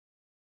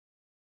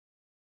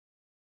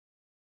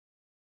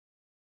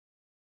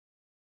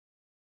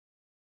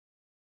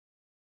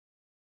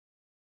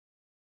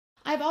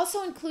I've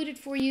also included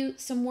for you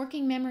some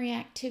working memory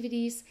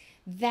activities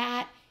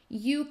that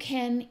you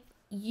can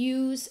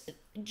use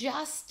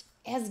just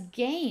as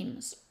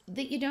games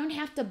that you don't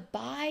have to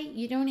buy,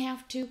 you don't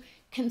have to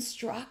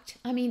construct.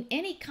 I mean,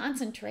 any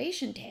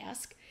concentration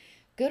task,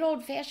 good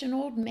old-fashioned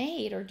old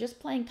maid or just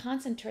playing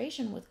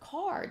concentration with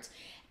cards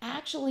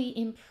actually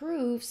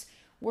improves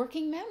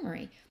working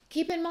memory.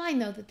 Keep in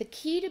mind, though, that the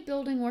key to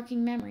building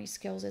working memory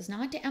skills is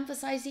not to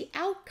emphasize the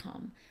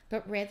outcome,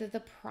 but rather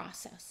the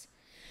process.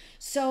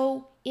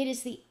 So it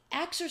is the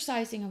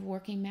exercising of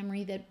working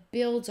memory that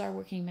builds our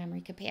working memory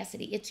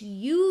capacity. It's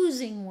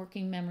using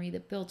working memory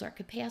that builds our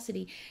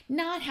capacity,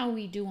 not how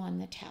we do on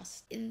the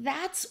test.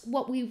 That's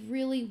what we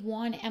really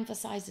want to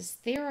emphasize as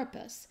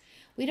therapists.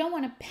 We don't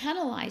want to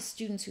penalize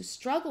students who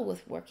struggle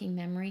with working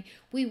memory.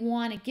 We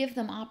want to give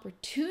them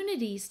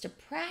opportunities to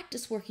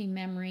practice working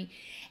memory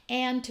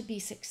and to be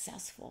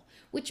successful,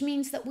 which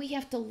means that we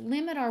have to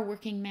limit our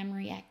working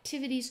memory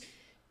activities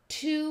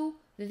to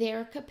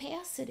their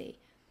capacity.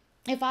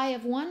 If I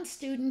have one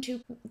student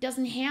who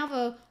doesn't have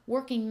a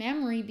working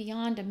memory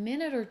beyond a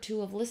minute or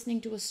two of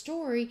listening to a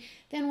story,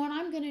 then what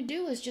I'm going to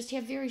do is just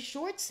have very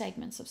short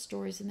segments of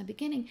stories in the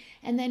beginning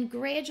and then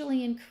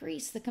gradually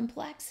increase the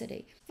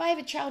complexity. If I have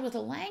a child with a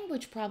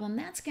language problem,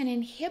 that's going to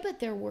inhibit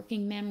their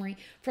working memory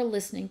for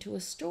listening to a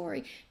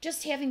story,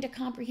 just having to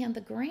comprehend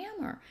the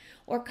grammar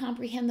or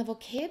comprehend the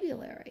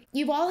vocabulary.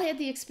 You've all had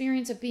the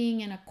experience of being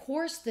in a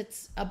course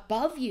that's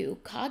above you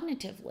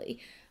cognitively.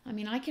 I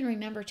mean, I can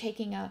remember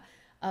taking a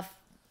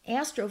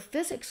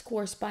astrophysics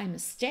course by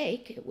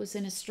mistake. It was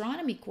an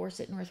astronomy course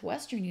at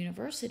Northwestern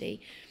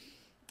University,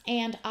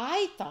 and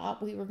I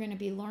thought we were going to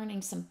be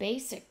learning some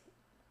basic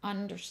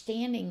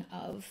understanding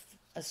of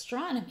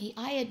astronomy.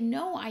 I had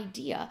no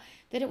idea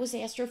that it was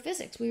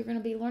astrophysics. We were going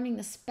to be learning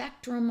the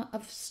spectrum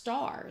of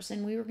stars,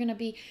 and we were going to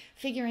be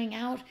figuring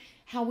out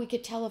how we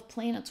could tell if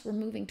planets were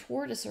moving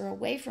toward us or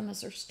away from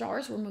us, or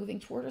stars were moving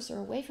toward us or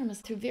away from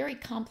us through very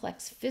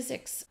complex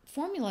physics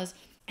formulas.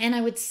 And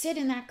I would sit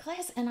in that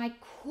class and I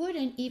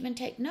couldn't even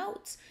take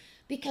notes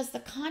because the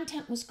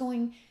content was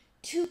going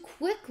too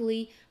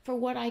quickly for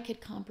what I could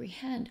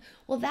comprehend.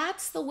 Well,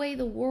 that's the way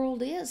the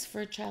world is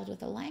for a child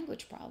with a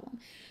language problem.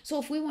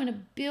 So if we want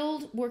to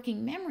build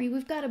working memory,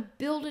 we've got to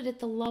build it at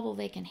the level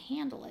they can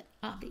handle it,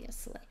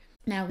 obviously.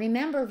 Now,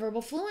 remember,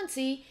 verbal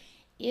fluency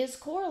is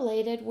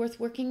correlated with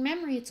working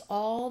memory. It's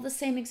all the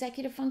same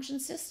executive function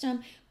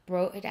system.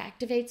 It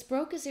activates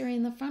Broca's area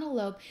in the frontal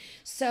lobe.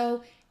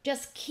 So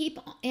just keep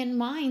in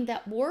mind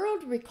that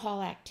word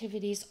recall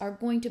activities are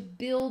going to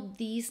build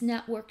these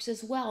networks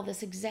as well,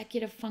 this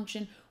executive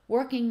function,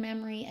 working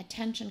memory,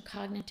 attention,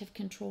 cognitive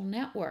control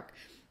network,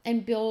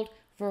 and build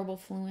verbal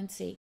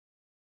fluency.